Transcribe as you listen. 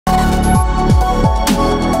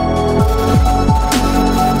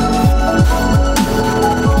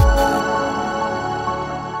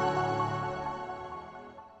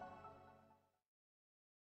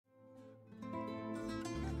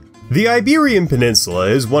The Iberian Peninsula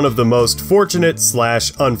is one of the most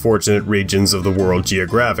fortunate/unfortunate regions of the world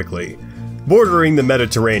geographically. Bordering the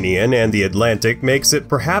Mediterranean and the Atlantic makes it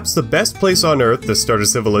perhaps the best place on Earth to start a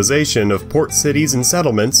civilization of port cities and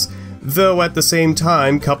settlements, though at the same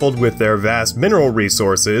time, coupled with their vast mineral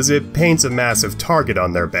resources, it paints a massive target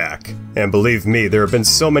on their back. And believe me, there have been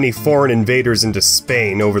so many foreign invaders into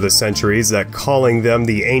Spain over the centuries that calling them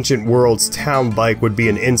the ancient world's town bike would be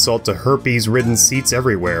an insult to herpes-ridden seats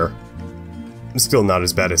everywhere. Still not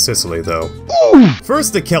as bad as Sicily, though.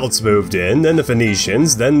 First the Celts moved in, then the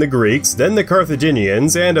Phoenicians, then the Greeks, then the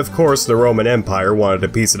Carthaginians, and of course the Roman Empire wanted a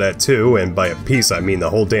piece of that too, and by a piece I mean the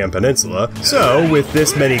whole damn peninsula. So, with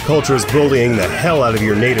this many cultures bullying the hell out of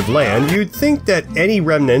your native land, you'd think that any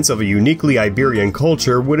remnants of a uniquely Iberian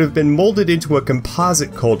culture would have been molded into a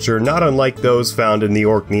composite culture not unlike those found in the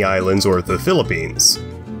Orkney Islands or the Philippines.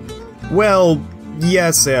 Well,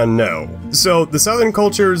 yes and no. So, the southern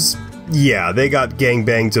cultures, yeah, they got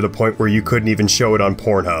gangbanged to the point where you couldn't even show it on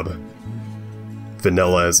Pornhub.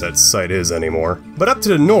 Vanilla as that site is anymore. But up to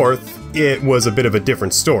the north, it was a bit of a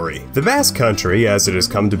different story. The Basque Country, as it has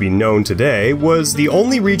come to be known today, was the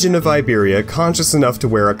only region of Iberia conscious enough to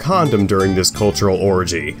wear a condom during this cultural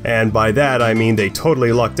orgy. And by that I mean they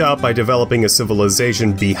totally lucked out by developing a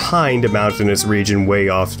civilization behind a mountainous region way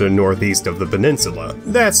off to the northeast of the peninsula.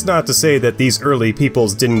 That's not to say that these early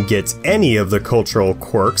peoples didn't get any of the cultural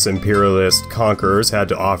quirks imperialist conquerors had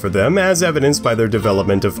to offer them, as evidenced by their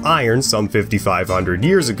development of iron some 5,500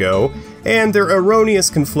 years ago, and their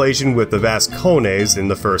erroneous conflation with the Vascones in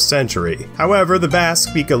the 1st century. However, the Basque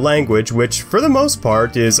speak a language which, for the most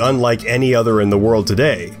part, is unlike any other in the world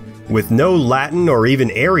today, with no Latin or even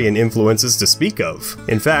Aryan influences to speak of.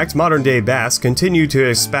 In fact, modern-day Basques continue to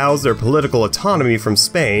espouse their political autonomy from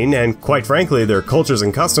Spain, and quite frankly, their cultures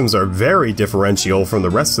and customs are very differential from the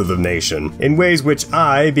rest of the nation, in ways which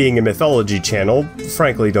I, being a mythology channel,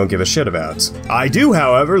 frankly don't give a shit about. I do,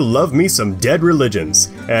 however, love me some dead religions,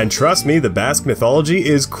 and trust me, the Basque mythology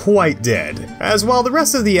is quite dead. As while the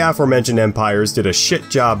rest of the aforementioned empires did a shit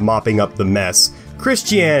job mopping up the mess,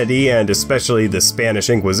 Christianity, and especially the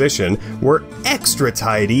Spanish Inquisition, were extra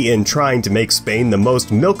tidy in trying to make Spain the most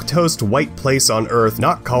milquetoast white place on earth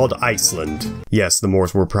not called Iceland. Yes, the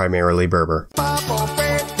Moors were primarily Berber.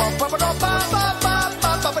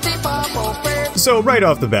 So right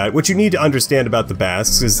off the bat, what you need to understand about the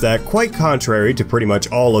Basques is that, quite contrary to pretty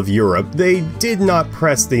much all of Europe, they did not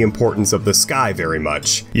press the importance of the sky very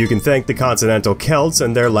much. You can thank the continental Celts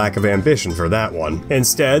and their lack of ambition for that one.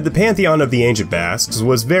 Instead, the pantheon of the ancient Basques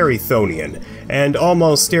was very Chthonian, and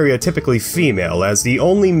almost stereotypically female, as the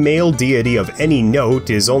only male deity of any note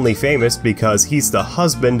is only famous because he's the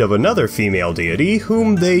husband of another female deity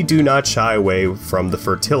whom they do not shy away from the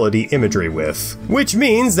fertility imagery with. Which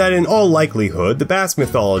means that in all likelihood, the Basque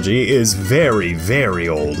mythology is very, very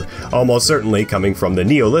old, almost certainly coming from the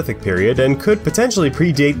Neolithic period and could potentially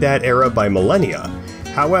predate that era by millennia.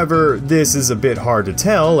 However, this is a bit hard to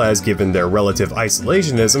tell, as given their relative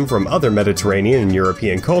isolationism from other Mediterranean and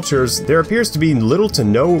European cultures, there appears to be little to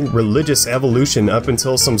no religious evolution up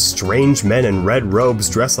until some strange men in red robes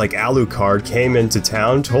dressed like Alucard came into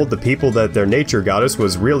town, told the people that their nature goddess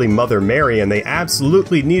was really Mother Mary and they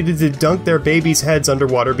absolutely needed to dunk their babies' heads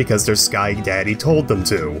underwater because their sky daddy told them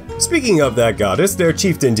to. Speaking of that goddess, their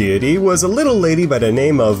chieftain deity was a little lady by the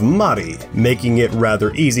name of Mari, making it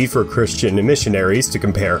rather easy for Christian missionaries to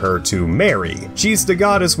compare her to Mary. She's the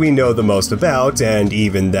goddess we know the most about, and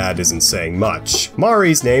even that isn't saying much.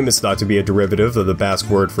 Mari's name is thought to be a derivative of the Basque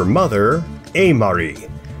word for mother, Mari,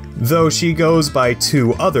 though she goes by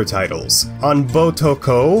two other titles,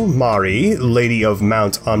 Anbotoko Mari, Lady of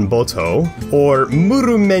Mount Anboto, or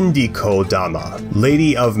Murumendiko Dama,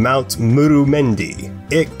 Lady of Mount Murumendi.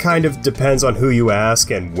 It kind of depends on who you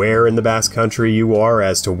ask and where in the Basque Country you are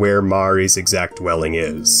as to where Mari's exact dwelling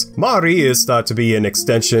is. Mari is thought to be an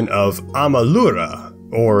extension of Amalura,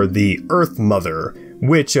 or the Earth Mother,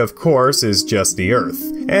 which of course is just the Earth,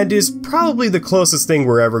 and is probably the closest thing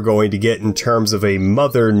we're ever going to get in terms of a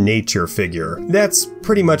Mother Nature figure. That's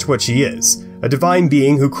pretty much what she is. A divine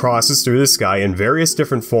being who crosses through the sky in various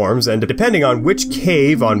different forms, and depending on which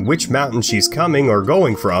cave on which mountain she's coming or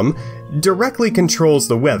going from, directly controls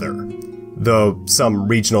the weather. Though some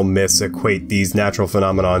regional myths equate these natural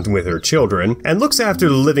phenomena with her children, and looks after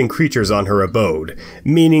the living creatures on her abode,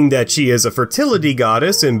 meaning that she is a fertility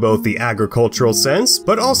goddess in both the agricultural sense,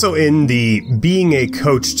 but also in the being a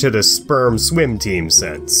coach to the sperm swim team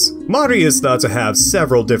sense. Mari is thought to have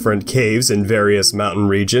several different caves in various mountain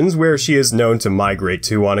regions where she is known to migrate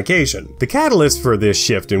to on occasion. The catalyst for this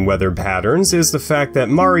shift in weather patterns is the fact that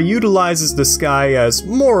Mari utilizes the sky as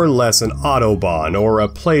more or less an autobahn, or a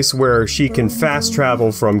place where she can fast travel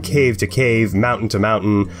from cave to cave, mountain to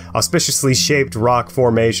mountain, auspiciously shaped rock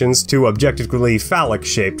formations to objectively phallic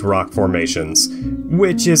shaped rock formations,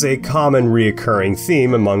 which is a common reoccurring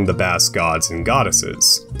theme among the Basque gods and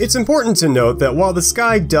goddesses. It's important to note that while the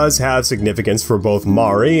sky does have significance for both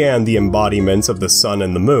Mari and the embodiments of the sun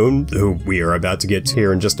and the moon, who we are about to get to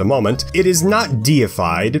here in just a moment, it is not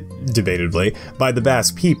deified, debatably, by the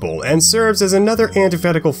Basque people, and serves as another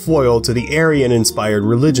antithetical foil to the Aryan-inspired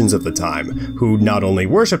religions of the time, who not only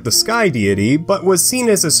worshiped the sky deity, but was seen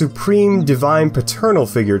as a supreme divine paternal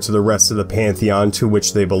figure to the rest of the pantheon to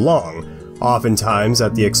which they belong, oftentimes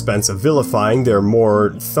at the expense of vilifying their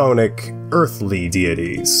more chthonic, earthly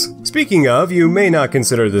deities. Speaking of, you may not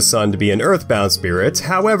consider the sun to be an earthbound spirit,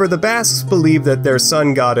 however the Basques believe that their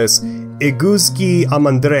sun goddess Eguzki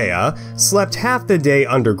Amandrea slept half the day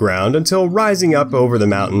underground until rising up over the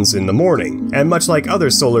mountains in the morning, and much like other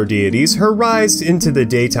solar deities, her rise into the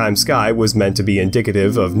daytime sky was meant to be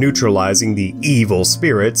indicative of neutralizing the evil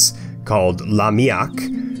spirits, called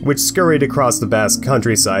Lamiak, which scurried across the Basque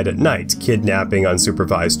countryside at night, kidnapping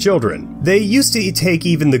unsupervised children. They used to take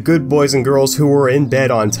even the good boys and girls who were in bed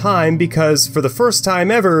on time because, for the first time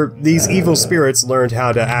ever, these evil spirits learned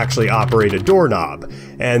how to actually operate a doorknob,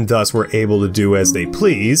 and thus were able to do as they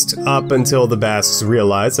pleased, up until the Basques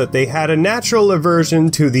realized that they had a natural aversion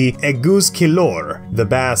to the Eguzkilor, the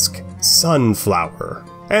Basque sunflower.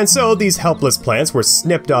 And so these helpless plants were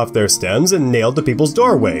snipped off their stems and nailed to people's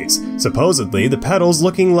doorways. Supposedly, the petals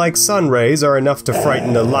looking like sun rays are enough to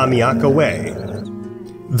frighten the Lamiak away.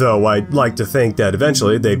 Though I'd like to think that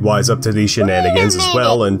eventually they'd wise up to these shenanigans as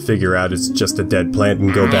well and figure out it's just a dead plant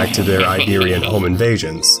and go back to their Iberian home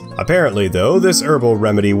invasions. Apparently though, this herbal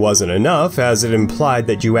remedy wasn't enough, as it implied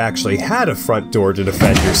that you actually had a front door to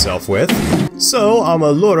defend yourself with. So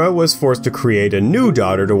Amalura was forced to create a new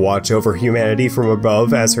daughter to watch over humanity from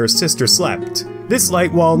above as her sister slept. This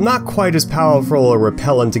light, while not quite as powerful a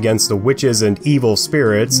repellent against the witches and evil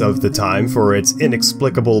spirits of the time for its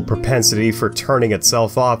inexplicable propensity for turning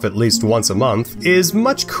itself off at least once a month, is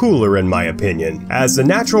much cooler in my opinion, as the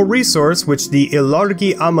natural resource which the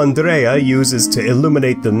Ilargi Amandrea uses to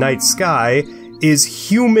illuminate the night sky is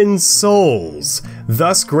human souls,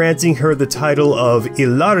 thus granting her the title of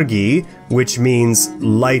Ilargi, which means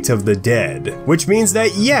light of the dead. Which means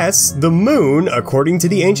that yes, the moon, according to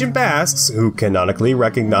the ancient Basques, who canonically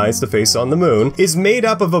recognize the face on the moon, is made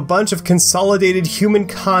up of a bunch of consolidated human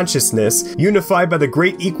consciousness unified by the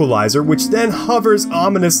great equalizer, which then hovers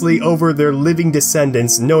ominously over their living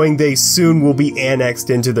descendants, knowing they soon will be annexed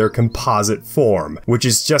into their composite form, which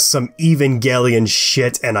is just some Evangelion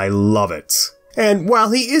shit, and I love it. And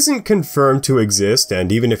while he isn't confirmed to exist, and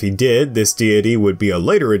even if he did, this deity would be a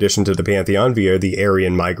later addition to the pantheon via the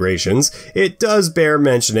Aryan migrations, it does bear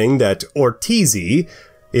mentioning that Ortizi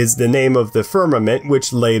is the name of the firmament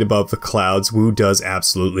which laid above the clouds, who does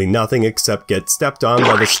absolutely nothing except get stepped on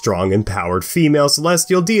by the strong and powered female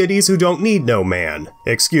celestial deities who don't need no man.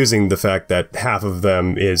 Excusing the fact that half of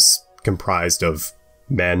them is comprised of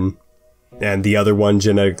men, and the other one,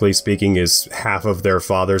 genetically speaking, is half of their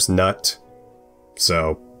father's nut.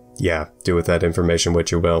 So, yeah, do with that information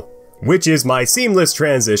what you will. Which is my seamless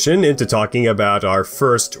transition into talking about our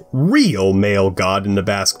first real male god in the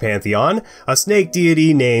Basque pantheon, a snake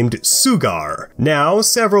deity named Sugar. Now,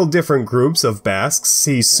 several different groups of Basques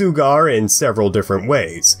see Sugar in several different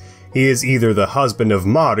ways. He is either the husband of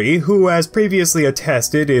Mari, who as previously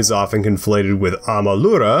attested is often conflated with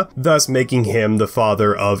Amalura, thus making him the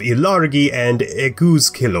father of Ilargi and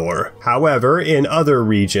Eguzkilor. However, in other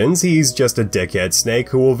regions, he's just a dickhead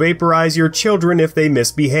snake who will vaporize your children if they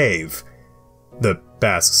misbehave. The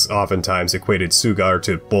Basques oftentimes equated Sugar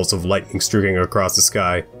to bolts of lightning streaking across the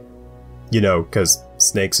sky. You know, cause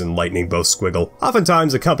snakes and lightning both squiggle.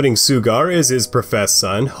 Oftentimes accompanying Sugar is his professed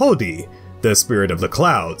son, Hodi, the spirit of the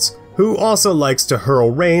clouds, who also likes to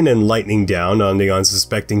hurl rain and lightning down on the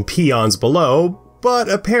unsuspecting peons below, but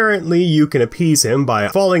apparently you can appease him by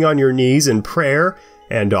falling on your knees in prayer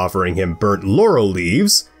and offering him burnt laurel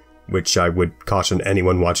leaves, which I would caution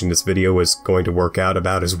anyone watching this video is going to work out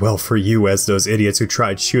about as well for you as those idiots who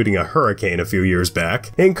tried shooting a hurricane a few years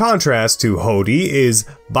back. In contrast to Hodi is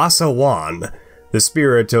Basawan, the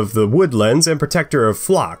spirit of the woodlands and protector of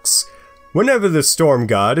flocks. Whenever the storm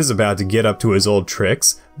god is about to get up to his old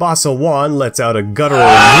tricks, Basawan lets out a guttural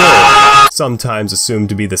roar, sometimes assumed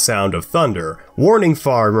to be the sound of thunder, warning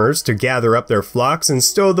farmers to gather up their flocks and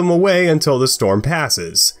stow them away until the storm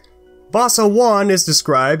passes. Basque is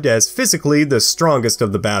described as physically the strongest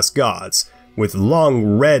of the Basque gods, with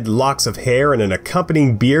long red locks of hair and an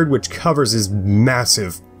accompanying beard which covers his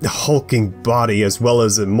massive, hulking body, as well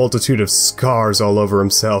as a multitude of scars all over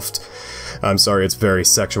himself. I'm sorry, it's very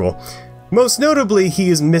sexual. Most notably, he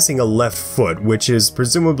is missing a left foot, which is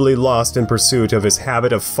presumably lost in pursuit of his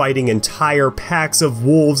habit of fighting entire packs of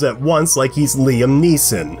wolves at once like he's Liam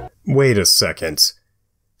Neeson. Wait a second.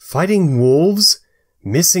 Fighting wolves?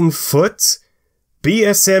 Missing foot?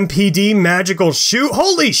 BSMPD magical shoot?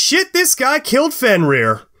 Holy shit, this guy killed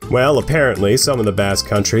Fenrir! Well, apparently some of the Basque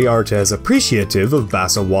country aren't as appreciative of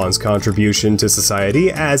Basque contribution to society,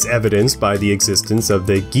 as evidenced by the existence of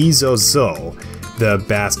the giga-chads, the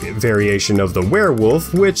Basque variation of the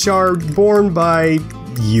werewolf, which are born by,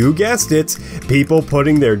 you guessed it, people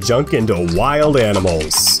putting their junk into wild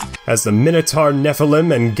animals. As the Minotaur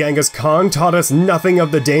Nephilim and Genghis Khan taught us nothing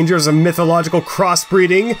of the dangers of mythological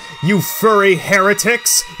crossbreeding, you furry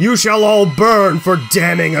heretics, you shall all burn for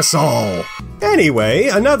damning us all! Anyway,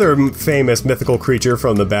 another famous mythical creature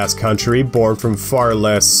from the Basque country, born from far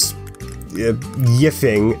less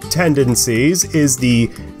yiffing tendencies, is the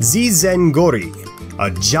Zizengori,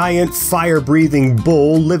 a giant fire-breathing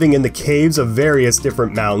bull living in the caves of various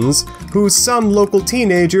different mountains, who some local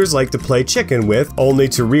teenagers like to play chicken with, only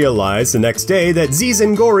to realize the next day that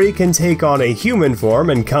Zizengori can take on a human form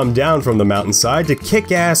and come down from the mountainside to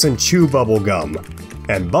kick ass and chew bubblegum.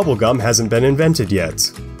 And bubblegum hasn't been invented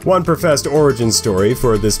yet. One professed origin story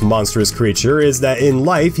for this monstrous creature is that in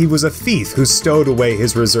life he was a thief who stowed away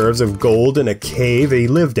his reserves of gold in a cave he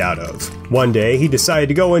lived out of. One day he decided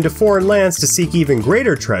to go into foreign lands to seek even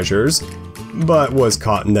greater treasures, but was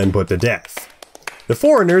caught and then put to death. The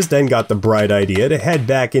foreigners then got the bright idea to head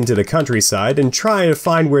back into the countryside and try to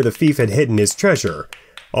find where the thief had hidden his treasure,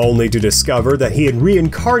 only to discover that he had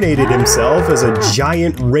reincarnated himself as a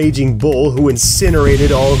giant raging bull who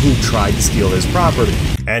incinerated all who tried to steal his property.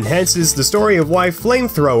 And hence is the story of why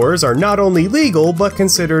flamethrowers are not only legal, but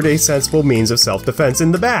considered a sensible means of self-defense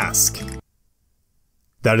in the Basque.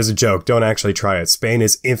 That is a joke, don't actually try it. Spain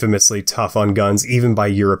is infamously tough on guns even by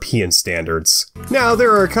European standards. Now,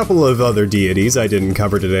 there are a couple of other deities I didn't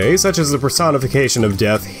cover today, such as the personification of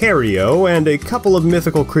death, Hario, and a couple of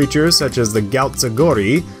mythical creatures such as the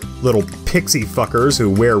Gautzagori, little pixie fuckers who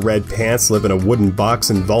wear red pants, live in a wooden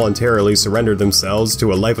box, and voluntarily surrender themselves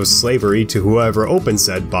to a life of slavery to whoever opened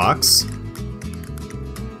said box.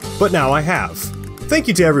 But now I have. Thank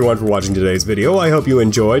you to everyone for watching today's video. I hope you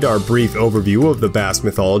enjoyed our brief overview of the Basque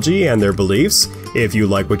mythology and their beliefs. If you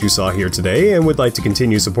like what you saw here today and would like to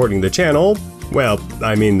continue supporting the channel, well,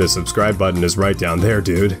 I mean the subscribe button is right down there,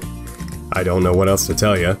 dude. I don't know what else to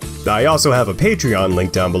tell you. I also have a Patreon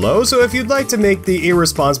link down below, so if you'd like to make the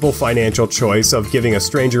irresponsible financial choice of giving a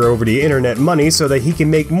stranger over the internet money so that he can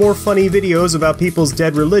make more funny videos about people's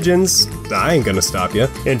dead religions, I ain't gonna stop you.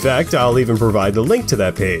 In fact, I'll even provide the link to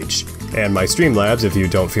that page. And my Streamlabs if you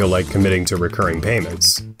don't feel like committing to recurring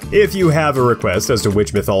payments. If you have a request as to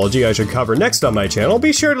which mythology I should cover next on my channel,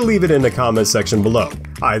 be sure to leave it in the comments section below.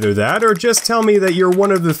 Either that, or just tell me that you're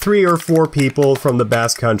one of the 3 or 4 people from the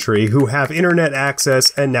Basque country who have internet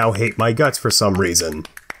access and now hate my guts for some reason.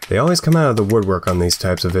 They always come out of the woodwork on these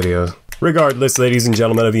types of videos. Regardless, ladies and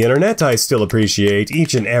gentlemen of the internet, I still appreciate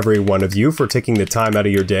each and every one of you for taking the time out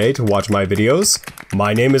of your day to watch my videos.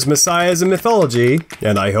 My name is Messiahs in Mythology,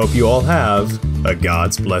 and I hope you all have a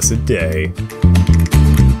God's blessed day.